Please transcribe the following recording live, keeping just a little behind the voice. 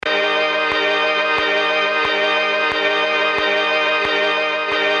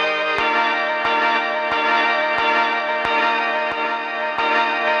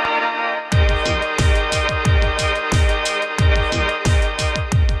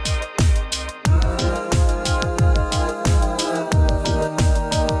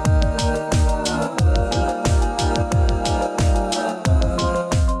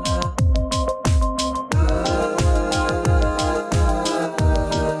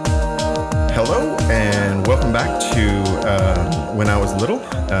Hello, and welcome back to When I Was Little,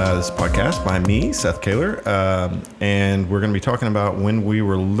 this podcast by me, Seth Kaler, and we're going to be talking about when we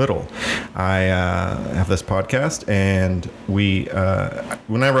were little. I have this podcast, and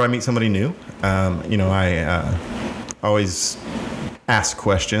whenever I meet somebody new, I always ask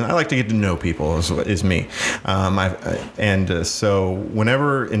questions. I like to get to know people, is me. So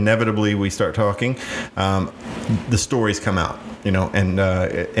whenever inevitably we start talking, the stories come out, and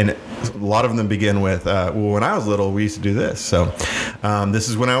a lot of them begin with, when I was little, we used to do this. So this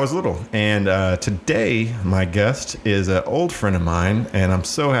is when I was little. And today, my guest is an old friend of mine, and I'm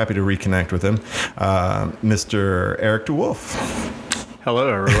so happy to reconnect with him, Mr. Eric DeWolf. Hello,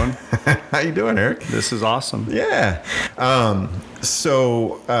 everyone. How you doing, Eric? This is awesome. Yeah.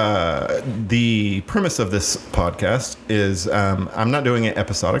 So the premise of this podcast is I'm not doing it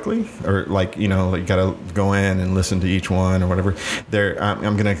episodically, or you got to go in and listen to each one or whatever.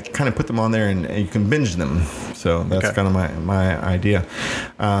 I'm going to kind of put them on there, and you can binge them. So that's kind of my idea.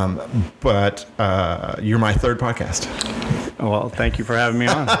 But you're my third podcast. Well, thank you for having me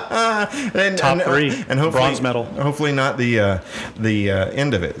on. Top three, and hopefully bronze medal. Hopefully not the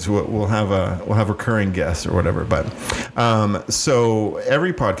end of it. So we'll have recurring guests or whatever. But so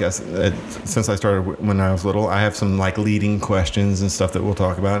every podcast since I started when I was little, I have some leading questions and stuff that we'll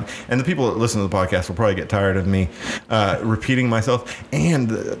talk about. And the people that listen to the podcast will probably get tired of me repeating myself.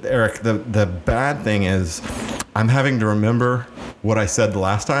 And Eric, the bad thing is I'm having to remember what I said the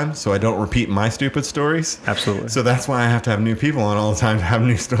last time, so I don't repeat my stupid stories. Absolutely. So that's why I have to have new people on all the time to have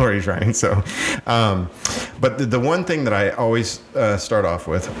new stories, right? So, but the one thing that I always start off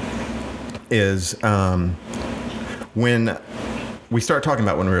with is when we start talking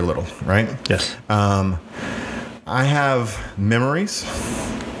about when we were little, right? Yes. I have memories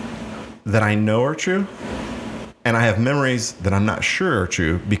that I know are true, and I have memories that I'm not sure are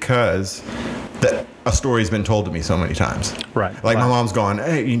true because a story's been told to me so many times. Right. My mom's gone,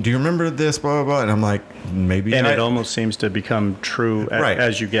 hey, do you remember this, blah, blah, blah? And I'm like, maybe. And it almost seems to become true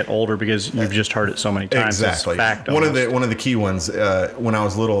as you get older because you've just heard it so many times. Exactly. It's fact one of the key ones, when I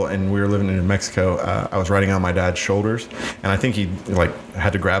was little and we were living in New Mexico, I was riding on my dad's shoulders, and I think he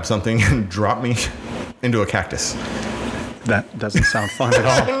had to grab something and drop me into a cactus. That doesn't sound fun at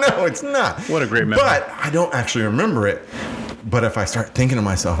all. No, it's not. What a great memory. But I don't actually remember it. But if I start thinking to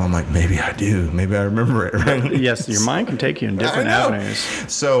myself, I'm like, maybe I do. Maybe I remember it, right? Yes, your mind can take you in different avenues.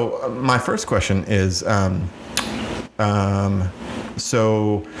 So my first question is,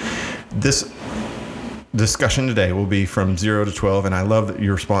 so this discussion today will be from 0 to 12, and I love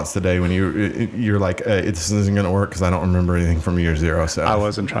your response today when you're like, this isn't going to work because I don't remember anything from year 0. So I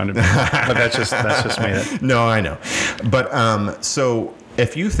wasn't trying to, but that's just me. No, I know. But so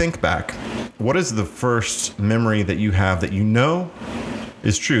if you think back, what is the first memory that you have that you know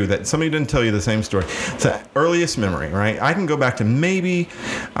is true, that somebody didn't tell you the same story? It's the earliest memory, right? I can go back to maybe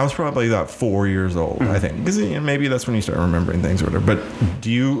I was probably about 4 years old, I think, because maybe that's when you start remembering things or whatever. But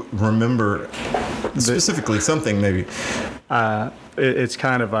do you remember specifically something maybe? It's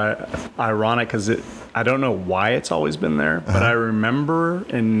kind of ironic because I don't know why it's always been there, but I remember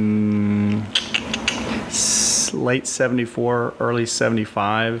in late 74, early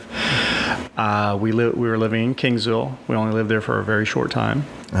 75, we were living in Kingsville. We only lived there for a very short time.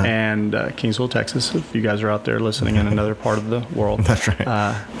 And Kingsville, Texas, if you guys are out there listening in another part of the world. That's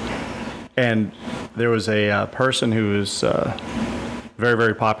right. And there was a person who was very,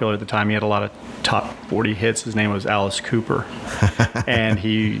 very popular at the time. He had a lot of top 40 hits. His name was Alice Cooper. And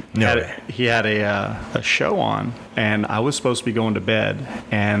he had a show on, and I was supposed to be going to bed.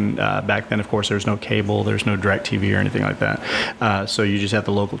 And back then, of course, there's no cable, there's no DirecTV or anything like that. So you just had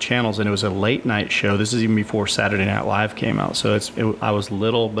the local channels, and it was a late night show. This is even before Saturday Night Live came out. So I was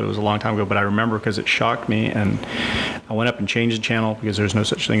little, but it was a long time ago. But I remember because it shocked me, and I went up and changed the channel because there's no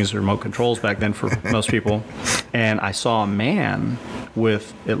such thing as remote controls back then for most people. And I saw a man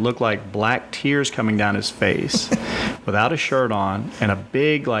with, it looked like black tears coming down his face without a shirt on and a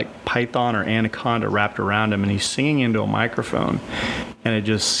big python or anaconda wrapped around him, and he's singing into a microphone, and it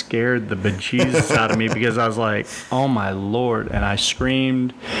just scared the bejesus out of me because I was like, oh my Lord. And I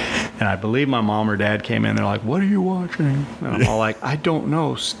screamed, and I believe my mom or dad came in. They're like, what are you watching? And I'm all like, I don't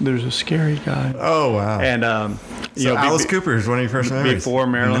know, there's a scary guy. Oh wow. And Alice Cooper is one of your first memories before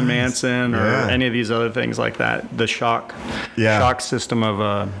Marilyn Manson or any of these other things like that. The shock system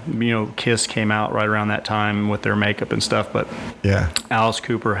of Kiss came out right around that time with their makeup and stuff. But Alice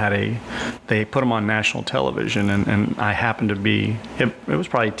Cooper they put him on national television, and I happened to be, it was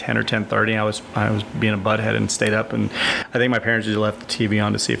probably 10 or 10:30. I was being a butthead and stayed up, and I think my parents just left the TV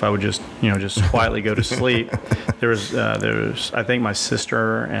on to see if I would just quietly go to sleep. There was I think my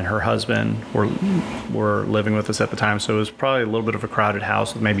sister and her husband were living with us at the time, so it was probably a little bit of a crowded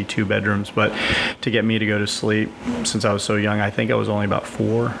house with maybe 2 bedrooms. But to get me to go to sleep, since I was so young, I think I was only about 3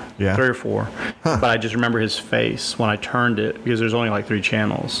 or 4. But I just remember his face when I turned it, because there's only like 3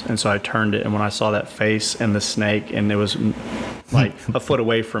 channels, and so I turned it, and when I saw that face and the snake, and it was like a foot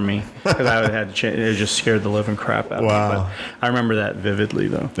away from me, because I had to it just scared the living crap out of me. But I remember that vividly,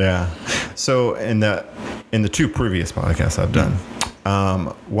 though. Yeah. So in the 2 previous podcasts I've done,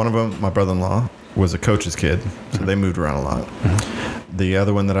 one of them, my brother-in-law, was a coach's kid, so they moved around a lot. Mm-hmm. The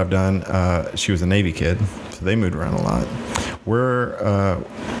other one that I've done, she was a Navy kid, so they moved around a lot.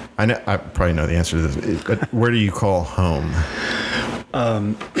 I probably know the answer to this, but where do you call home?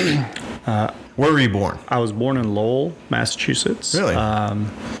 Where were you born? I was born in Lowell, Massachusetts. Really?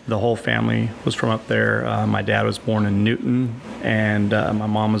 The whole family was from up there. My dad was born in Newton, and my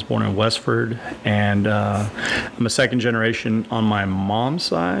mom was born in Westford. And I'm a second generation on my mom's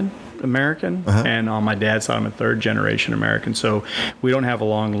side American, and on my dad's side, I'm a 3rd generation American. So we don't have a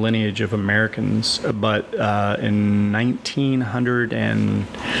long lineage of Americans. But in 1900 and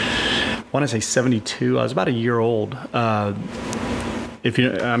I want to say 72, I was about a year old.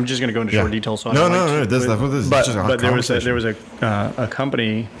 I'm just going to go into short details. So no. But there was a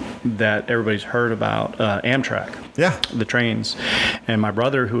company that everybody's heard about, Amtrak. Yeah. The trains. And my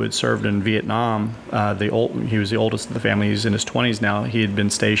brother, who had served in Vietnam, he was the oldest of the family. He's in his 20s now. He had been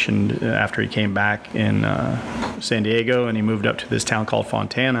stationed after he came back in San Diego, and he moved up to this town called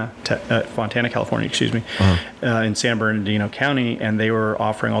Fontana, California, in San Bernardino County, and they were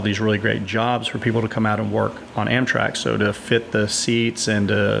offering all these really great jobs for people to come out and work on Amtrak. So to fit the seats and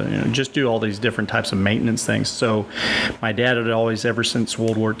just do all these different types of maintenance things. So my dad had always, ever since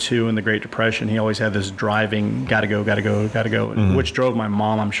World War II and the Great Depression, he always had this driving, gotta go, which drove my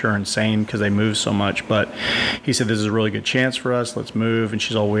mom, I'm sure, insane because they moved so much. But he said, this is a really good chance for us, let's move. And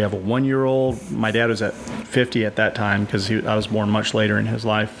she's all, we have a 1-year-old. My dad was at 50 at that time, because I was born much later in his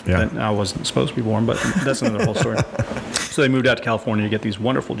life than I wasn't supposed to be born, but that's another whole story. So they moved out to California to get these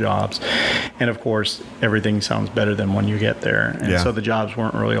wonderful jobs. And of course, everything sounds better than when you get there. And so the jobs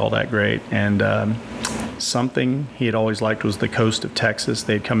weren't really all that great. And something he had always liked was the coast of Texas.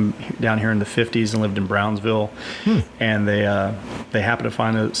 They'd come down here in the 50s and lived in Brownsville. And they happened to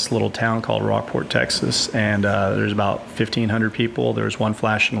find this little town called Rockport, Texas. And there's about 1,500 people. There was one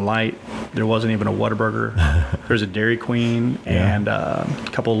flashing light. There wasn't even a Whataburger. There's a Dairy Queen and a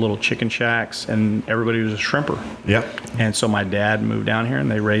couple of little chicken shacks, and everybody was a shrimper. Yep. And so my dad moved down here,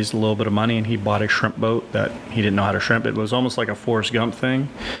 and they raised a little bit of money, and he bought a shrimp boat that he didn't know how to shrimp. It was almost like a Forrest Gump thing.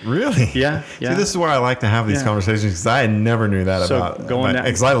 Really? Yeah. See, this is why I like to have these conversations, because I never knew that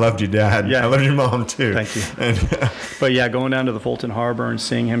because I loved your dad. Yeah. I loved your mom too. Thank you. But going down to the Fulton Harbor and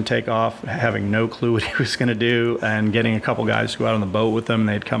seeing him take off, having no clue what he was going to do, and getting a couple guys to go out on the boat with him,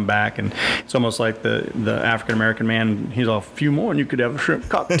 they'd come back, and it's almost like the African American man. He's all, a few more, and you could have a shrimp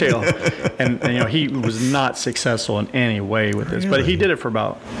cocktail. and he was not successful in any way with this, but he did it for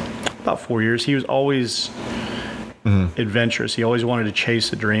about 4 years. He was always adventurous. He always wanted to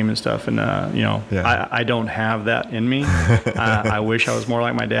chase a dream and stuff. And, I don't have that in me. I wish I was more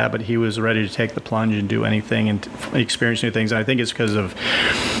like my dad, but he was ready to take the plunge and do anything and experience new things. And I think it's because of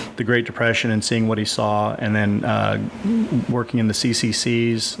the Great Depression and seeing what he saw, and then working in the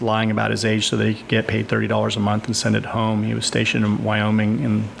CCCs, lying about his age so that he could get paid $30 a month and send it home. He was stationed in Wyoming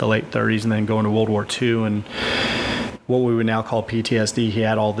in the late 30s, and then going to World War II and what we would now call PTSD. He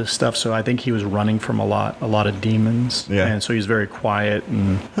had all this stuff, so I think he was running from a lot of demons, and so he's very quiet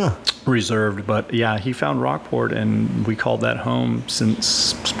and reserved. But he found Rockport, and we called that home.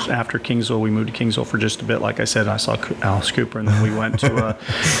 Since after Kingsville, we moved to Kingsville for just a bit. Like I said, I saw Alice Cooper, and then we went to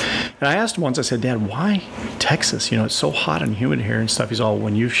and I asked him once, I said, Dad, why Texas? It's so hot and humid here and stuff. He's all,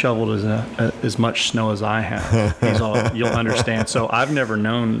 when you've shoveled as much snow as I have, he's all, you'll understand. So I've never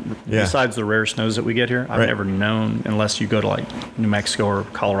known, besides the rare snows that we get here, I've never known, unless you go to like New Mexico or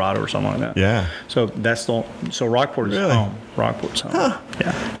Colorado or something like that. Yeah. So so Rockport is home. Rockport's home. Huh.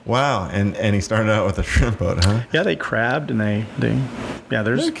 Yeah. Wow. And he started out with a shrimp boat, huh? Yeah, they crabbed, and they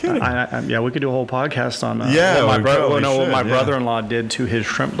there's no kidding. We could do a whole podcast on what my brother-in-law did to his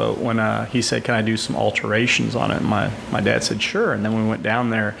shrimp boat when he said, can I do some alterations on it? And my dad said sure, and then we went down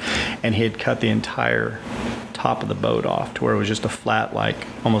there, and he had cut the entire top of the boat off to where it was just a flat, like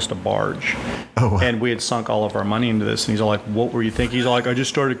almost a barge. Oh, wow. And we had sunk all of our money into this. And he's all like, what were you thinking? He's all like, I just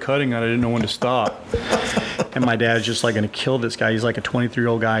started cutting it. I didn't know when to stop. And my dad's just like going to kill this guy. He's like a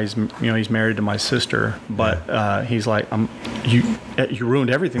 23-year-old guy. He's married to my sister, but he's like, you ruined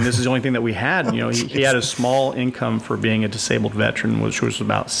everything. This is the only thing that we had. He had a small income for being a disabled veteran, which was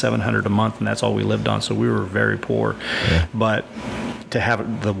about $700 a month, and that's all we lived on. So we were very poor. Yeah. But to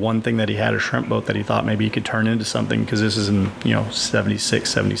have the one thing that he had, a shrimp boat that he thought maybe he could turn into something, because this is in 76,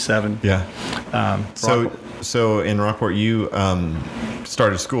 77. Yeah. So in Rockport, you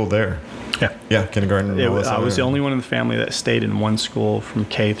started school there. Yeah, kindergarten. I was the only one in the family that stayed in one school from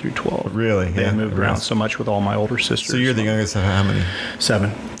K through 12. Really? They moved around so much with all my older sisters. So you're the youngest of how many?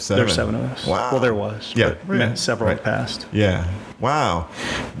 7. There's 7 of us. Wow. Well, there was. Yeah. But several have passed. Yeah. Wow.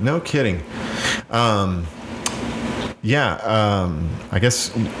 No kidding. I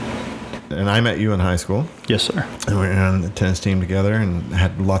guess. And I met you in high school. Yes, sir. And we were on the tennis team together and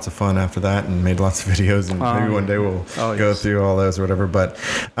had lots of fun after that and made lots of videos. And maybe one day we'll go through all those or whatever. But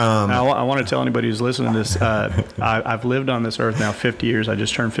I want to tell anybody who's listening to this, I've lived on this earth now 50 years. I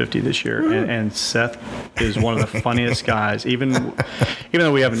just turned 50 this year. And Seth is one of the funniest guys. Even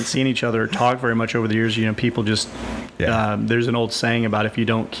though we haven't seen each other or talked very much over the years, people just... there's an old saying about if you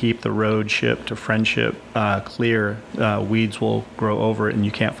don't keep the road ship to friendship clear, weeds will grow over it and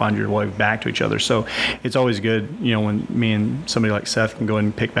you can't find your way back to each other. So it's always good, when me and somebody like Seth can go in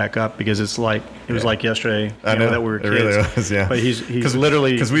and pick back up, because it's like it was like yesterday. I know that we were kids. It really was, yeah. But he's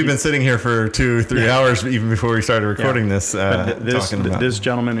literally, because we've been sitting here for 2-3 hours even before we started recording this. This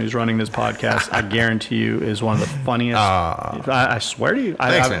gentleman who's running this podcast, I guarantee you, is one of the funniest. I swear to you,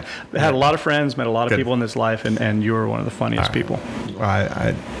 Thanks, man. I had a lot of friends, met a lot of people in this life, and you were one of the funniest people.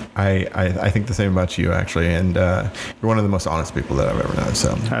 I think the same about you, actually, and you're one of the most honest people that I've ever known.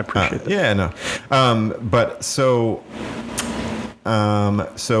 So I appreciate that. Yeah, no. But so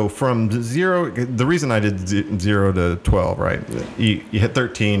from 0, the reason I did 0 to 12, right? You hit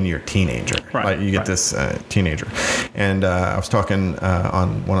 13, you're a teenager, right? You get this teenager, and I was talking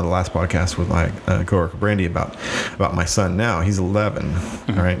on one of the last podcasts with my coworker Brandy about my son. Now he's 11,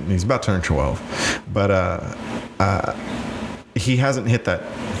 mm-hmm. right? And he's about to turn 12, but he hasn't hit that.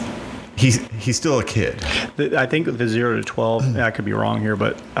 He's still a kid. I think the 0 to 12, I could be wrong here,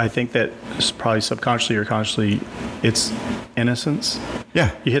 but I think that probably subconsciously or consciously, it's innocence.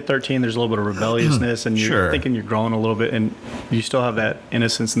 Yeah. You hit 13, there's a little bit of rebelliousness, and you're thinking you're growing a little bit, and you still have that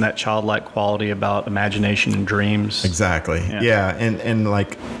innocence and that childlike quality about imagination and dreams. Exactly. Yeah. And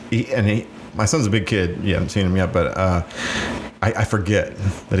like, my son's a big kid. You haven't seen him yet, but I forget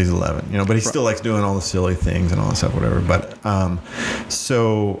that he's 11, but he still likes doing all the silly things and all that stuff, whatever. But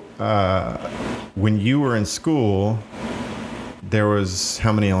when you were in school, there was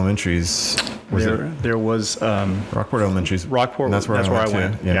how many elementaries? There was Rockport Elementaries. Rockport. And that's where I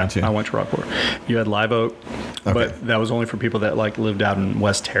went. Yeah, I went to Rockport. You had Live Oak, but that was only for people that lived out in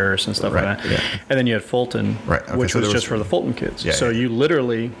West Terrace and stuff like that. Yeah. And then you had Fulton, which was just for the Fulton kids. Yeah, so you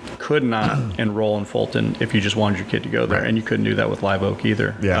literally could not enroll in Fulton if you just wanted your kid to go there, and you couldn't do that with Live Oak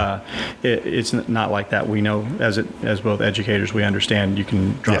either. Yeah. It's not like that. We know as both educators, we understand you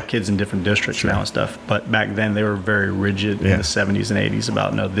can drop kids in different districts now and stuff. But back then they were very rigid in the 70s and 80s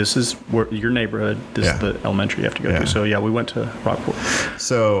about this is where your neighborhood. This is the elementary you have to go to. So we went to Rockport.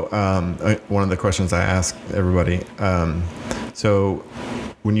 So one of the questions I ask everybody. So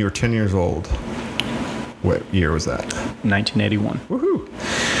when you were 10 years old, what year was that? 1981.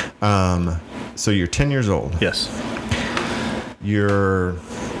 Woohoo! So you're 10 years old. Yes. Your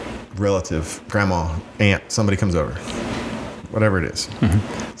relative, grandma, aunt, somebody comes over, whatever it is.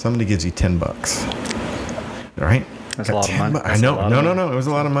 Mm-hmm. Somebody gives you $10, right? That's a lot of money. I know. No. It was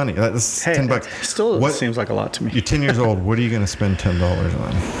a lot of money. That's $10. Still seems like a lot to me. You're 10 years old. What are you going to spend $10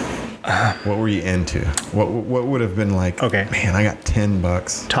 on? What were you into? What would have been like? Okay, man, I got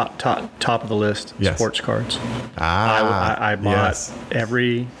 $10. Top of the list. Yes. Sports cards. I bought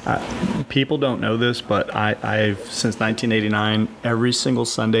every. People don't know this, but I've since 1989, every single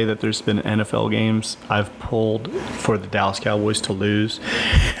Sunday that there's been NFL games, I've pulled for the Dallas Cowboys to lose.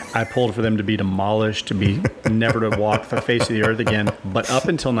 I pulled for them to be demolished, to be never to walk the face of the earth again. But up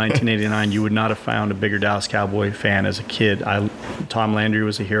until 1989, you would not have found a bigger Dallas Cowboy fan as a kid. Tom Landry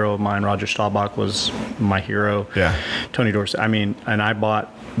was a hero of mine. Roger Staubach was my hero. Yeah. Tony Dorsett. And I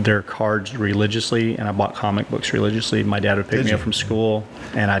bought their cards religiously, and I bought comic books religiously. My dad would pick me up from school,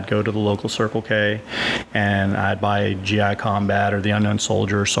 and I'd go to the local Circle K, and I'd buy GI Combat or The Unknown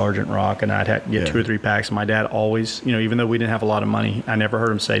Soldier or Sergeant Rock, and I'd get 2 or 3 packs. And my dad always, even though we didn't have a lot of money, I never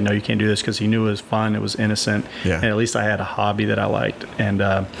heard him say, no, you can't do this, because he knew it was fun, it was innocent, and at least I had a hobby that I liked. And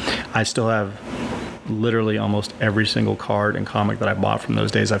I still have literally almost every single card and comic that I bought from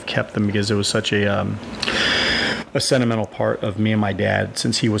those days. I've kept them because it was such a sentimental part of me and my dad,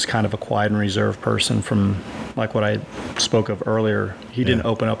 since he was kind of a quiet and reserved person, from like what I spoke of earlier. He didn't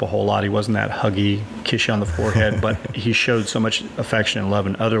open up a whole lot. He wasn't that huggy, kiss you on the forehead, but he showed so much affection and love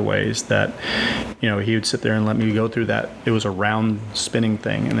in other ways that, you know, he would sit there and let me go through that. It was a round spinning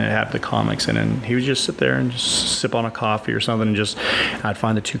thing, and it had the comics in it. And he would just sit there and just sip on a coffee or something, and I'd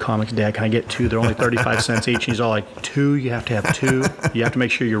find the 2 comics. Dad, can I get 2? They're only 35 cents each. And he's all like, 2? You have to have 2. You have to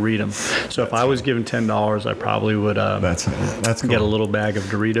make sure you read them. So if I was given $10, I probably would that's cool. Get a little bag of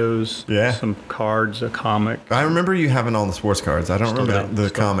Doritos, some cards, a comic. I remember you having all the sports cards. I don't remember the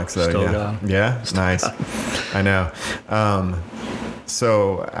comics though. Yeah, nice. I know.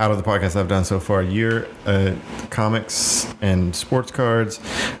 So out of the podcasts I've done so far, you're comics and sports cards.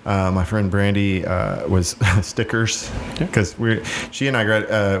 My friend Brandy was stickers, because she and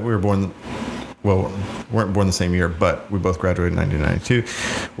I we were born. Well, we weren't born the same year, but we both graduated in 1992.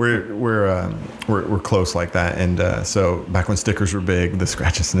 We're close like that, and so back when stickers were big, the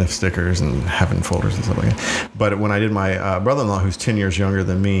scratch and sniff stickers and having folders and stuff like that. But when I did my brother-in-law, who's 10 years younger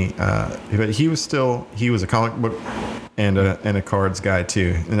than me, but he was a comic book and a cards guy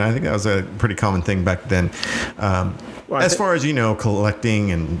too, and I think that was a pretty common thing back then. As far as, you know,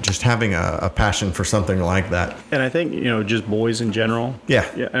 collecting and just having a passion for something like that. And I think, you know, just boys in general. Yeah.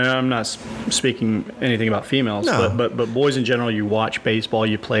 And I'm not speaking anything about females, but boys in general, you watch baseball,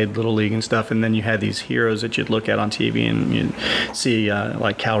 you played Little League and stuff, and then you had these heroes that you'd look at on TV, and you'd see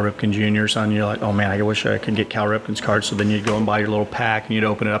like Cal Ripken Jr. or something. You're like, oh man, I wish I could get Cal Ripken's card. So then you'd go and buy your little pack, and you'd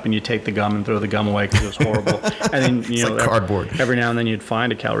open it up, and you'd take the gum and throw the gum away because it was horrible. And then, you know, like cardboard. Every now and then you'd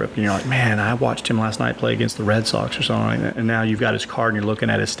find a Cal Ripken, and you're like, man, I watched him last night play against the Red Sox or something like that. And now you've got his card, and you're looking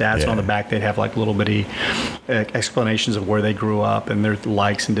at his stats. On the back they'd have like little bitty explanations of where they grew up and their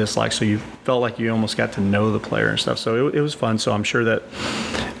likes and dislikes, so you felt like you almost got to know the player and stuff. So it was fun. So I'm sure that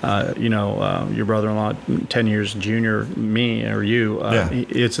your brother-in-law, 10 years junior me or you,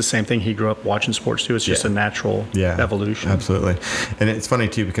 it's the same thing. He grew up watching sports too. It's just a natural evolution. Absolutely. And it's funny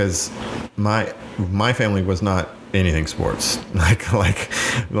too, because my family was not anything sports.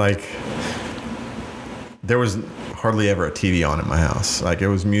 Like there was hardly ever a TV on in my house. Like, it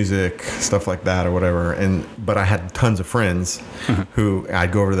was music, stuff like that or whatever. But I had tons of friends who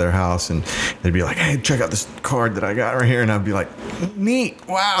I'd go over to their house, and they'd be like, hey, check out this card that I got right here. And I'd be like, neat.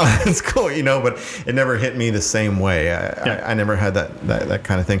 Wow, that's cool. You know, but it never hit me the same way. I never had that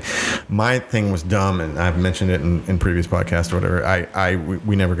kind of thing. My thing was dumb, and I've mentioned it in previous podcasts or whatever.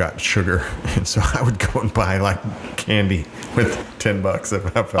 We never got sugar. And so I would go and buy like candy with $10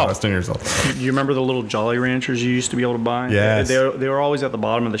 if I was 10 years old. Do you remember the little Jolly Ranchers you used to be able to buy? Yes. They were always at the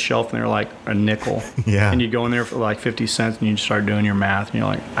bottom of the shelf, and they were like a nickel. Yeah. And you'd go in there for like 50 cents, and you'd start doing your math, and you're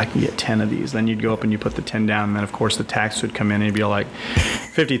like, I can get 10 of these. Then you'd go up and you put the 10 down, and then of course the tax would come in, and it'd be like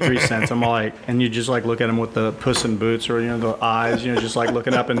 53 cents. I'm all like, and you just like look at them with the Puss in Boots, or, you know, the eyes, you know, just like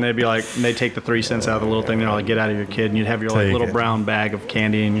looking up, and they'd be like, and they take the 3 cents out of the little thing. They're like, get out of your kid, and you'd have your like little brown bag of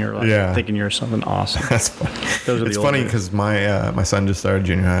candy, and you're like thinking you're something awesome. That's funny. It's funny because my son just started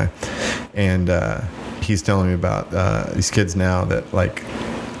junior high, and he's telling me about these kids now that like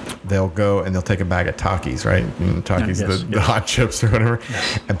they'll go and they'll take a bag of Takis, right? And Takis, the hot chips or whatever,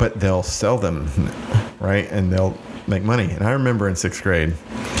 but they'll sell them, right? And they'll make money. And I remember in 6th grade,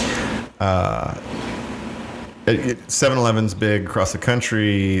 7-Eleven's big across the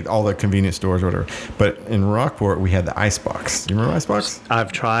country, all the convenience stores, whatever. But in Rockport, we had the Icebox. Do you remember Icebox?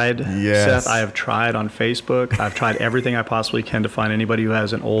 I've tried, yes. Seth. I have tried on Facebook. I've tried everything I possibly can to find anybody who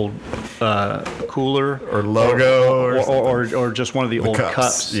has an old cooler or logo or just one of the old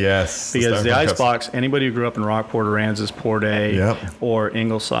cups. Yes. Because the Icebox, anybody who grew up in Rockport or Aransas, Port A, or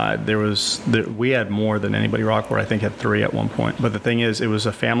Ingleside, we had more than anybody. Rockport, I think, had 3 at one point. But the thing is, it was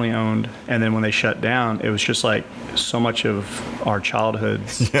a family-owned, and then when they shut down, it was just like so much of our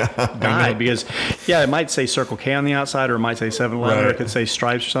childhoods died because it might say Circle K on the outside, or it might say 7-Eleven, or it could say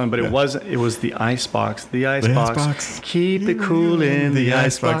Stripes or something, but it wasn't. It was the Icebox. The Icebox. Keep it cool in the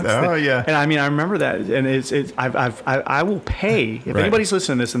Icebox. Oh yeah. And I mean, I remember that, and I will pay if anybody's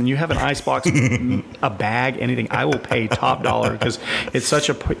listening to this and you have an Icebox, a bag, anything. I will pay top dollar because it's such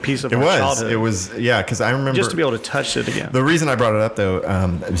a piece of our childhood. It was because I remember just to be able to touch it again. The reason I brought it up though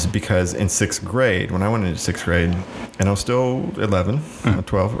is because in 6th grade, when I went into 6th grade, and I was still 11,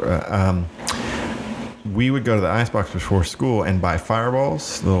 12, we would go to the Icebox before school and buy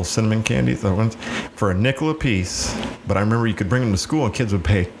Fireballs, little cinnamon candies, the ones, for a nickel a piece. But I remember you could bring them to school and kids would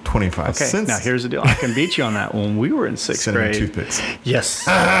pay 25 cents. Now here's the deal. I can beat you on that. When we were in 6th grade. Toothpicks. Yes.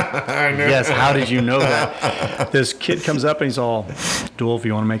 I know. Yes. How did you know that? This kid comes up and he's all, Dulf,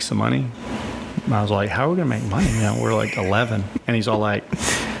 you want to make some money? I was like, how are we going to make money? You know, we're like 11. And he's all like,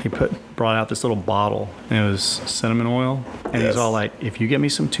 brought out this little bottle, and it was cinnamon oil. And he's all like, if you get me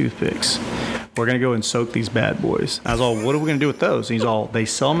some toothpicks, we're going to go and soak these bad boys. I was all, what are we going to do with those? And he's all, they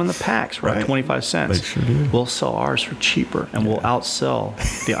sell them in the packs for like 25 cents. They sure do. We'll sell ours for cheaper, and we'll outsell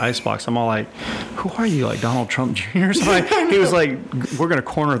the Icebox. I'm all like, who are you, like Donald Trump Jr.? So he was like, we're going to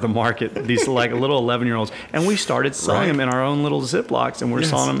corner the market, these like little 11-year-olds. And we started selling them in our own little Ziplocs, and we're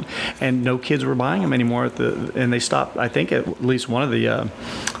selling them, and no kids were buying them anymore. And they stopped, I think at least one of the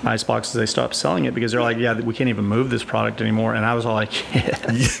Iceboxes, they stopped selling it because they're like, yeah, we can't even move this product anymore. And I was all like,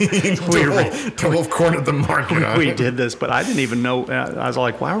 We've cornered the market. We did this, but I didn't even know. I was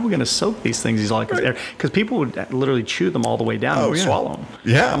like, why are we going to soak these things? He's like, because people would literally chew them all the way down and swallow them.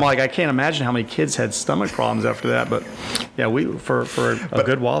 Yeah. I'm like, I can't imagine how many kids had stomach problems after that. But yeah, we for a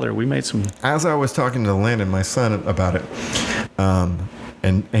good while there, we made some. As I was talking to Landon, my son, about it,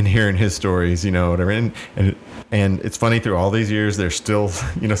 and hearing his stories, you know, whatever, and it's funny, through all these years, there's still,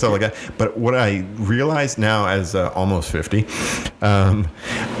 you know, stuff like that. But what I realize now, as almost 50,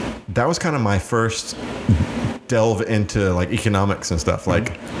 that was kind of my first delve into like economics and stuff.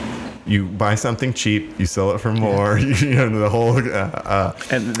 Like, you buy something cheap, you sell it for more. You know, the whole.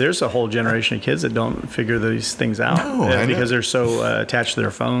 And there's a whole generation of kids that don't figure these things out because they're so attached to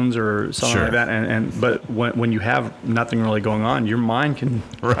their phones or something like that. But when you have nothing really going on, your mind can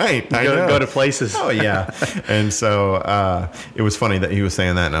go to places. Oh yeah. And so it was funny that he was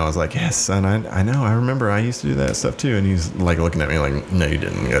saying that, and I was like, yes, son, I know. I remember I used to do that stuff too. And he's like looking at me like, no, you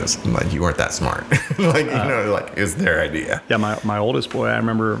didn't. He goes, like, you weren't that smart. Like, you know, like, it's their idea. Yeah, my oldest boy, I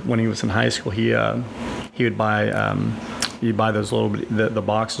remember when he was in high school, he would buy you buy those little the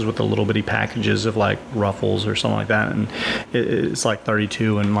boxes with the little bitty packages of like Ruffles or something like that, and it's like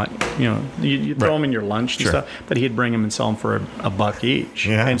 32, and like, you know, you throw them in your lunch and stuff. But he'd bring them and sell them for $1 each.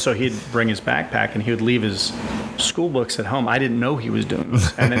 And so he'd bring his backpack and he would leave his school books at home. I didn't know he was doing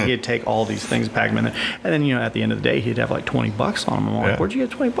this, and then he'd take all these things, pack them in there, and then, you know, at the end of the day, he'd have like $20 on him. I'm like, where'd you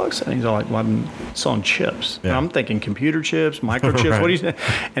get $20? And he's all like, well, I've been selling chips. And I'm thinking computer chips, microchips. What do you say?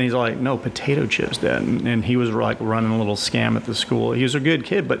 And he's all like, no, potato chips, Dad. And he was like running a little scam at the school. He was a good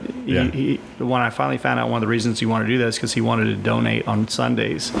kid, but he when I finally found out one of the reasons he wanted to do this, because he wanted to donate on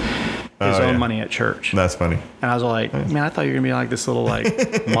Sundays his own money at church. That's funny. And I was like, man, I thought you were gonna be like this little like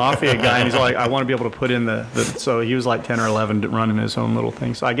mafia guy. And he's like, I want to be able to put in the so he was like 10 or 11 running his own little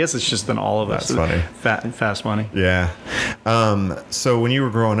thing. So I guess it's just in all of us. That's funny. Fast money. Yeah. So when you were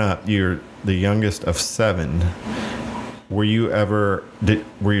growing up, you're the youngest of 7. Were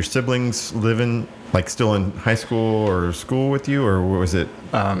your siblings living like still in high school or school with you, or was it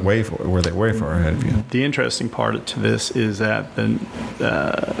were they way far ahead of you? The interesting part to this is that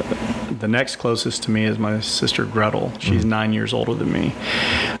the next closest to me is my sister Gretel. She's 9 years older than me.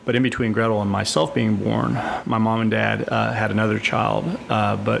 But in between Gretel and myself being born, my mom and dad had another child,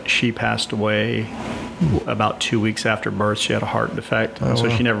 but she passed away about 2 weeks after birth. She had a heart defect, so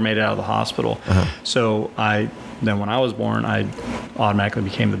she never made it out of the hospital. So then when I was born, I automatically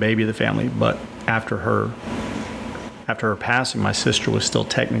became the baby of the family. But after her passing, my sister was still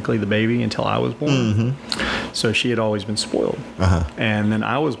technically the baby until I was born. So she had always been spoiled. And then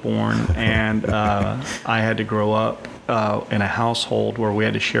I was born, and I had to grow up in a household where we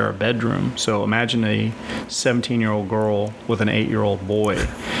had to share a bedroom. So imagine a 17-year-old girl with an 8-year-old boy.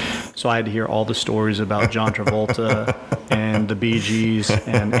 So I had to hear all the stories about John Travolta and the Bee Gees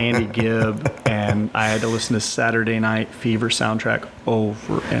and Andy Gibb, and I had to listen to Saturday Night Fever soundtrack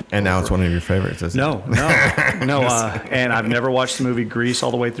over and And now it's one of your favorites, isn't it? No. And I've never watched the movie Grease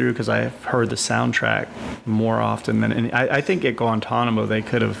all the way through because I've heard the soundtrack more often than. And I think at Guantanamo they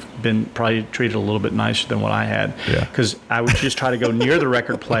could have been probably treated a little bit nicer than what I had. Because I would just try to go near the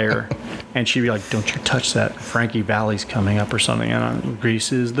record player, and she'd be like, "Don't you touch that! Frankie Valli's coming up or something." And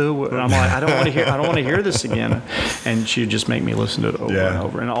Grease is the. And I'm like, I don't want to hear this again. And she'd just make me listen to it over and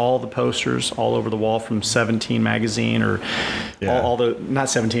over. And all the posters all over the wall from 17 magazine or all the, not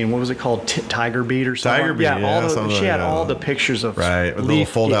 17, what was it called? Tiger Beat or something? Tiger Beat, she had all the pictures of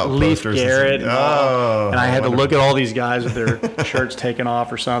Leaf posters. Garrett. And I had to look at all these guys with their shirts taken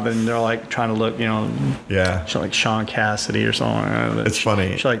off or something. And they're like trying to look, you know, like Sean Cassidy or something. It's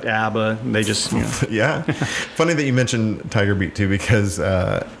funny. She liked ABBA. And they just, you know. Funny that you mentioned Tiger Beat too, because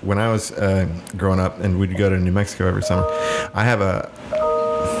when I was growing up and we'd go to New Mexico every summer, I have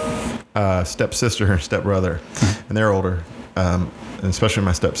a stepsister and stepbrother, and they're older. And especially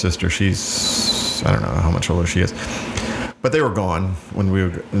my stepsister, she's, I don't know how much older she is, but they were gone when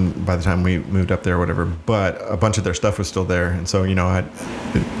by the time we moved up there or whatever, but a bunch of their stuff was still there. And so, you know,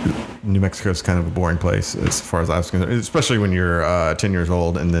 New Mexico is kind of a boring place as far as I was concerned, especially when you're 10 years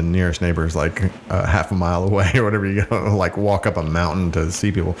old and the nearest neighbor is like half a mile away or whatever. You go like walk up a mountain to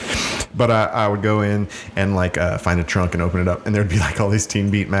see people. But I would go in and like find a trunk and open it up, and there'd be like all these Teen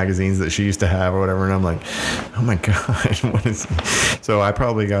Beat magazines that she used to have or whatever. And I'm like, oh my God, what is this? So I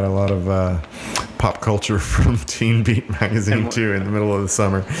probably got a lot of pop culture from Teen Beat magazine too in the middle of the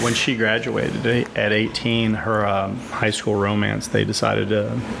summer. When she graduated at 18, her high school romance, they decided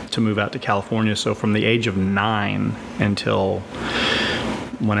to move out to California. So from the age of 9 until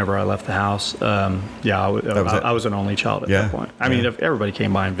whenever I left the house, I was an only child at that point. I mean, if everybody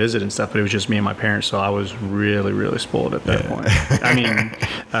came by and visited and stuff, but it was just me and my parents, so I was really, really spoiled at that point. I mean,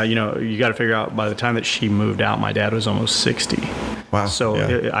 you got to figure out, by the time that she moved out, my dad was almost 60. Wow. So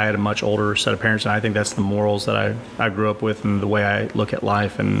I had a much older set of parents, and I think that's the morals that I grew up with and the way I look at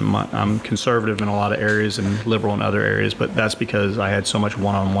life. And I'm conservative in a lot of areas and liberal in other areas, but that's because I had so much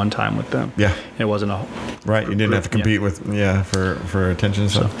one-on-one time with them. Yeah. And it wasn't a... Right, you didn't have to compete with, for attention.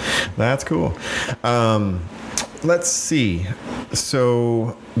 So that's cool. Let's see.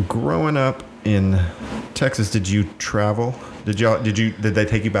 So growing up in Texas, did you travel? Did they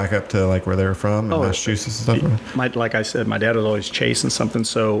take you back up to like where they were from in Massachusetts and stuff? Like I said, my dad was always chasing something.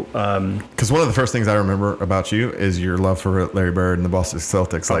 So, because one of the first things I remember about you is your love for Larry Bird and the Boston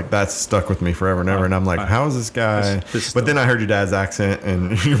Celtics. Like that's stuck with me forever and ever. And I'm like, how is this guy? But then I heard your dad's accent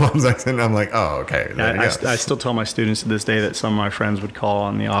and your mom's accent. And I'm like, oh, okay. I still tell my students to this day that some of my friends would call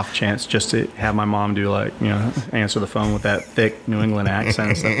on the off chance just to have my mom do answer the phone with that thick New England accent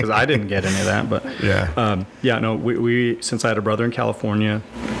and stuff, because I didn't get any of that. But we since I had a brother in California,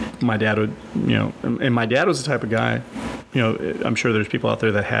 my dad would, and my dad was the type of guy, I'm sure there's people out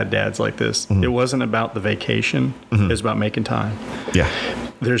there that had dads like this. Mm-hmm. It wasn't about the vacation. Mm-hmm. It was about making time. Yeah.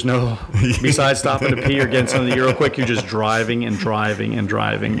 There's no, besides stopping to pee or getting something real quick, you're just driving and driving and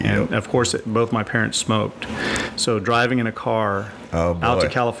driving. And of course, both my parents smoked. So driving in a car out to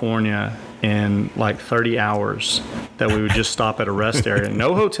California in like 30 hours that we would just stop at a rest area.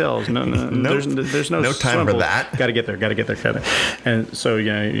 No hotels. No. There's no time for that. Got to get there. And so,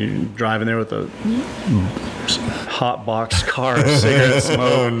 you're driving there with a hot box car, cigarette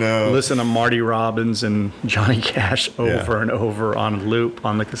smoke, listen to Marty Robbins and Johnny Cash over and over on loop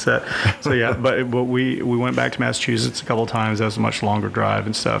on the cassette. So but we went back to Massachusetts a couple of times. That was a much longer drive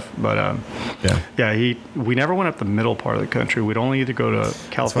and stuff. But we never went up the middle part of the country. We'd only either go to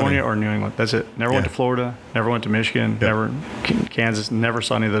California or New England. That's it. Never went to Florida. Never went to Michigan. Never Kansas. Never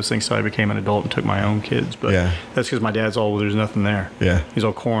saw any of those things. So I became an adult and took my own kids. But that's because my dad's all, there's nothing there. Yeah, he's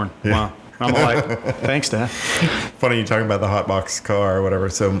all corn. Yeah. Wow. I'm like, thanks, Dad. Funny you talking about the hot box car or whatever.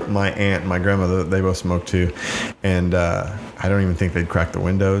 So my aunt and my grandmother, they both smoked too, and I don't even think they'd crack the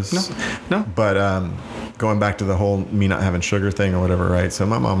windows. No. But going back to the whole me not having sugar thing or whatever, right? So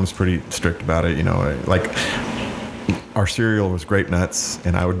my mom was pretty strict about it. Like our cereal was grape nuts,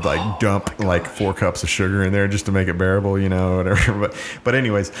 and I would dump like 4 cups of sugar in there just to make it bearable, whatever. But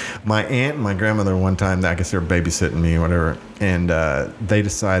anyways, my aunt and my grandmother one time, I guess they were babysitting me or whatever, and they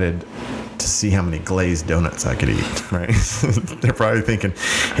decided to see how many glazed donuts I could eat, right? They're probably thinking,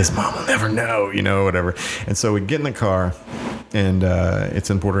 his mom will never know, whatever. And so we get in the car, and it's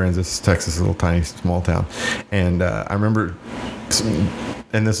in Port Aransas, Texas, a little tiny, small town. And I remember,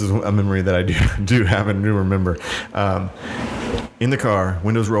 and this is a memory that I do have and do remember, in the car,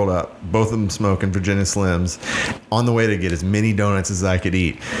 windows rolled up, both of them smoking Virginia Slims, on the way to get as many donuts as I could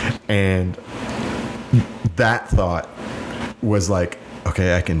eat. And that thought was like,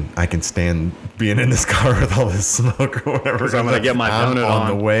 okay, I can stand being in this car with all this smoke or whatever. Because I'm going to get my donut on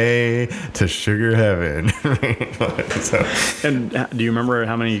the way to sugar heaven. And do you remember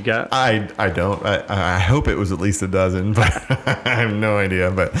how many you got? I don't. I hope it was at least a dozen, but I have no idea.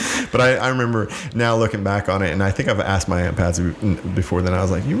 But I remember now looking back on it, and I think I've asked my Aunt Patsy before then. I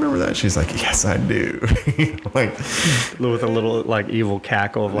was like, you remember that? She's like, yes, I do. Like with a little like evil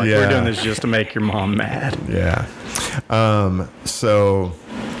cackle of like, we're doing this just to make your mom mad. Yeah. So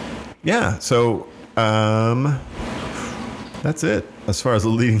that's it as far as the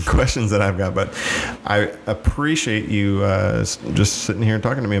leading questions that I've got. But I appreciate you just sitting here and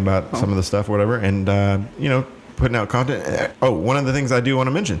talking to me about some of the stuff, whatever, and putting out content. Oh, one of the things I do want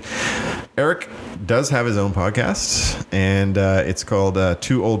to mention, Eric does have his own podcast, and it's called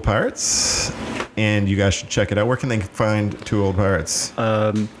Two Old Pirates, and you guys should check it out. Where can they find Two Old Pirates?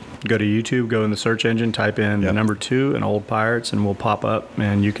 Go to YouTube, go in the search engine, type in the number 2 and Old Pirates, and we'll pop up.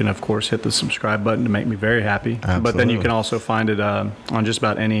 And you can, of course, hit the subscribe button to make me very happy. Absolutely. But then you can also find it on just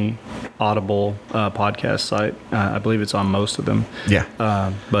about any Audible podcast site. I believe it's on most of them.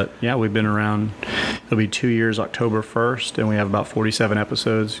 Yeah. But yeah, we've been around It'll be 2 years, October 1st, and we have about 47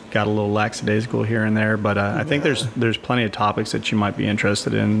 episodes. Got a little lackadaisical here and there, but I think there's plenty of topics that you might be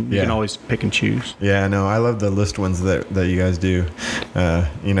interested in. You can always pick and choose. Yeah, no, I love the list ones that you guys do.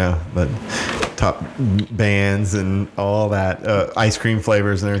 The top bands and all that, ice cream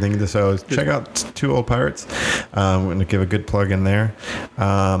flavors and everything. So check out Two Old Pirates. I'm going to give a good plug in there.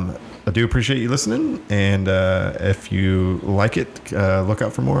 I do appreciate you listening, and if you like it, look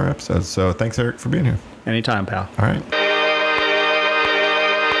out for more episodes. So thanks, Eric, for being here. Anytime, pal. All right.